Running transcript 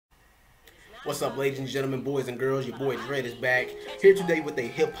What's up, ladies and gentlemen, boys and girls? Your boy Dread is back here today with a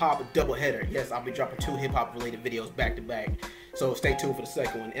hip-hop doubleheader. Yes, I'll be dropping 2 hip-hop related videos back to back, so stay tuned for the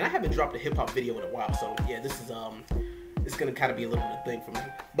second one. And I haven't dropped a hip-hop video in a while, so yeah, this is it's gonna kind of be a little bit of a thing for me.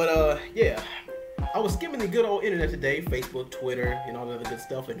 But yeah, I was skimming the good old internet today, Facebook, Twitter, and all the other good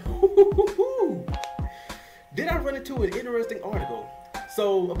stuff, and did I run into an interesting article?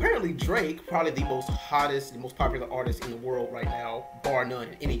 So apparently Drake, probably the most hottest, the most popular artist in the world right now, bar none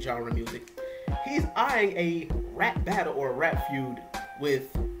in any genre of music, he's eyeing a rap battle or a rap feud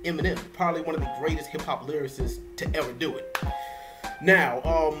with Eminem, probably one of the greatest hip-hop lyricists to ever do it. Now,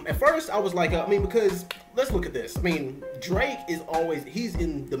 at first I was like, because let's look at this. I mean, Drake is always, he's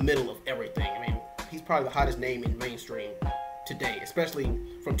in the middle of everything. I mean, he's probably the hottest name in mainstream today, especially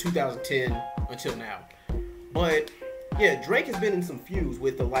from 2010 until now. But yeah, Drake has been in some feuds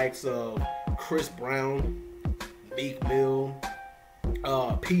with the likes of Chris Brown, Meek Mill,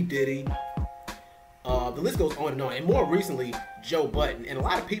 P. Diddy. The list goes on, and more recently, Joe Budden. And a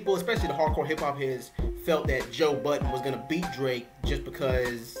lot of people, especially the hardcore hip hop heads, felt that Joe Budden was gonna beat Drake just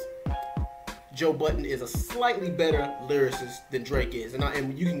because Joe Budden is a slightly better lyricist than Drake is,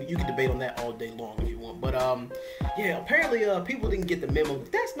 and you can debate on that all day long if you want. But yeah, apparently people didn't get the memo.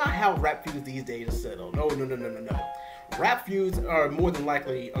 That's not how rap feuds these days are settled. No. Rap feuds are more than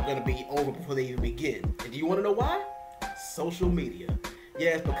likely going to be over before they even begin. And do you want to know why? Social media.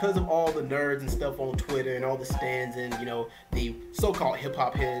 Yeah, it's because of all the nerds and stuff on Twitter and all the stands and, you know, the so-called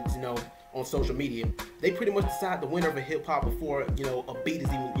hip-hop heads, you know, on social media. They pretty much decide the winner of a hip-hop before, you know, a beat is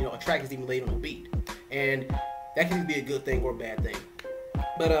even, you know, a track is even laid on a beat. And that can be a good thing or a bad thing.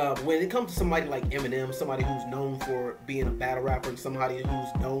 But when it comes to somebody like Eminem, somebody who's known for being a battle rapper, and somebody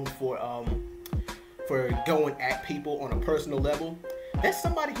who's known for going at people on a personal level, that's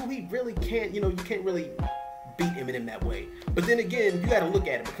somebody who he really can't, you know, you can't really beat Eminem that way. But then again, you got to look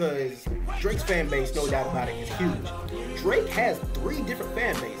at it, because Drake's fan base, no doubt about it, is huge. Drake has 3 different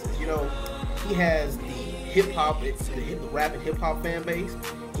fan bases. You know, he has the hip-hop, the rap and hip-hop fan base.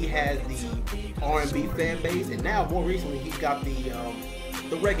 He has the R&B fan base, and now more recently he's got the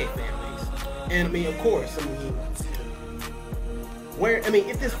reggae fan base. And I mean, of course,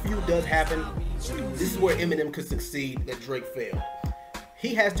 if this feud does happen, this is where Eminem could succeed that Drake failed.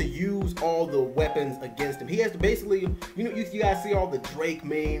 He has to use all the weapons against him. He has to basically, you know, you guys see all the Drake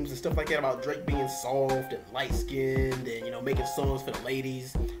memes and stuff like that about Drake being soft and light-skinned and, you know, making songs for the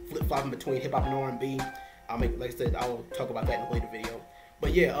ladies, flip-flopping between hip-hop and R&B. Like I said, I'll talk about that in a later video.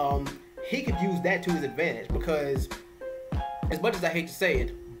 But yeah, he could use that to his advantage, because as much as I hate to say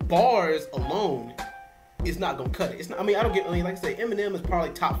it, bars alone is not gonna cut it. It's not, like I said, Eminem is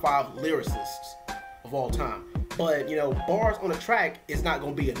probably top 5 lyricists of all time. But, you know, bars on a track is not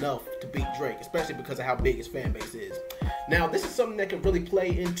going to be enough to beat Drake, especially because of how big his fan base is. Now, this is something that could really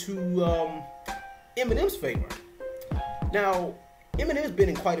play into Eminem's favor. Now, Eminem's been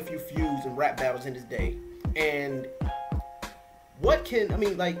in quite a few feuds and rap battles in his day. And what can,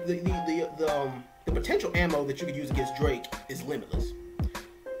 the potential ammo that you could use against Drake is limitless.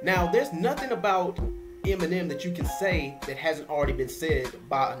 Now, there's nothing about Eminem that you can say that hasn't already been said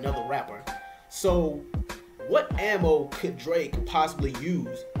by another rapper. So what ammo could Drake possibly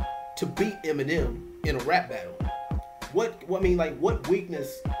use to beat Eminem in a rap battle? What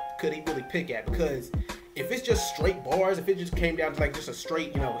weakness could he really pick at? Because if it's just straight bars, if it just came down to like just a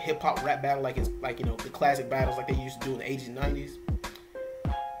straight, you know, hip hop rap battle, like it's like, you know, the classic battles like they used to do in the 80s and 90s,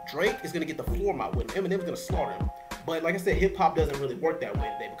 Drake is gonna get the floor mop with him. Eminem's gonna slaughter him. But like I said, hip hop doesn't really work that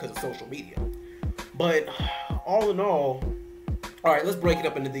way today because of social media. But all in all right, let's break it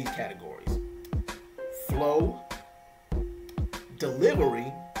up into these categories: flow,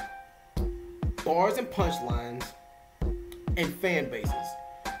 delivery, bars and punchlines, and fan bases.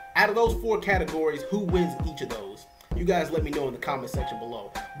 Out of those 4 categories, who wins each of those? You guys let me know in the comment section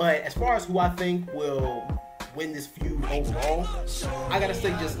below. But as far as who I think will win this feud overall, I gotta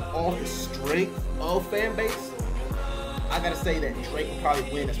say, just off the strength of fan base, I gotta say that Drake will probably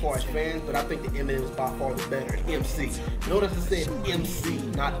win as far as fans, but I think that Eminem is by far the better MC. Notice I said MC,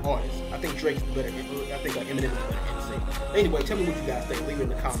 not artist. I think Drake's the better. I think Eminem is the better MC. Anyway, tell me what you guys think. Leave it in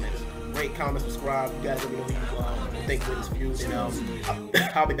the comments. Rate, comment, subscribe. You guys let me know who you think wins this feud, and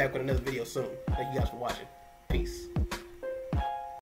I'll be back with another video soon. Thank you guys for watching. Peace.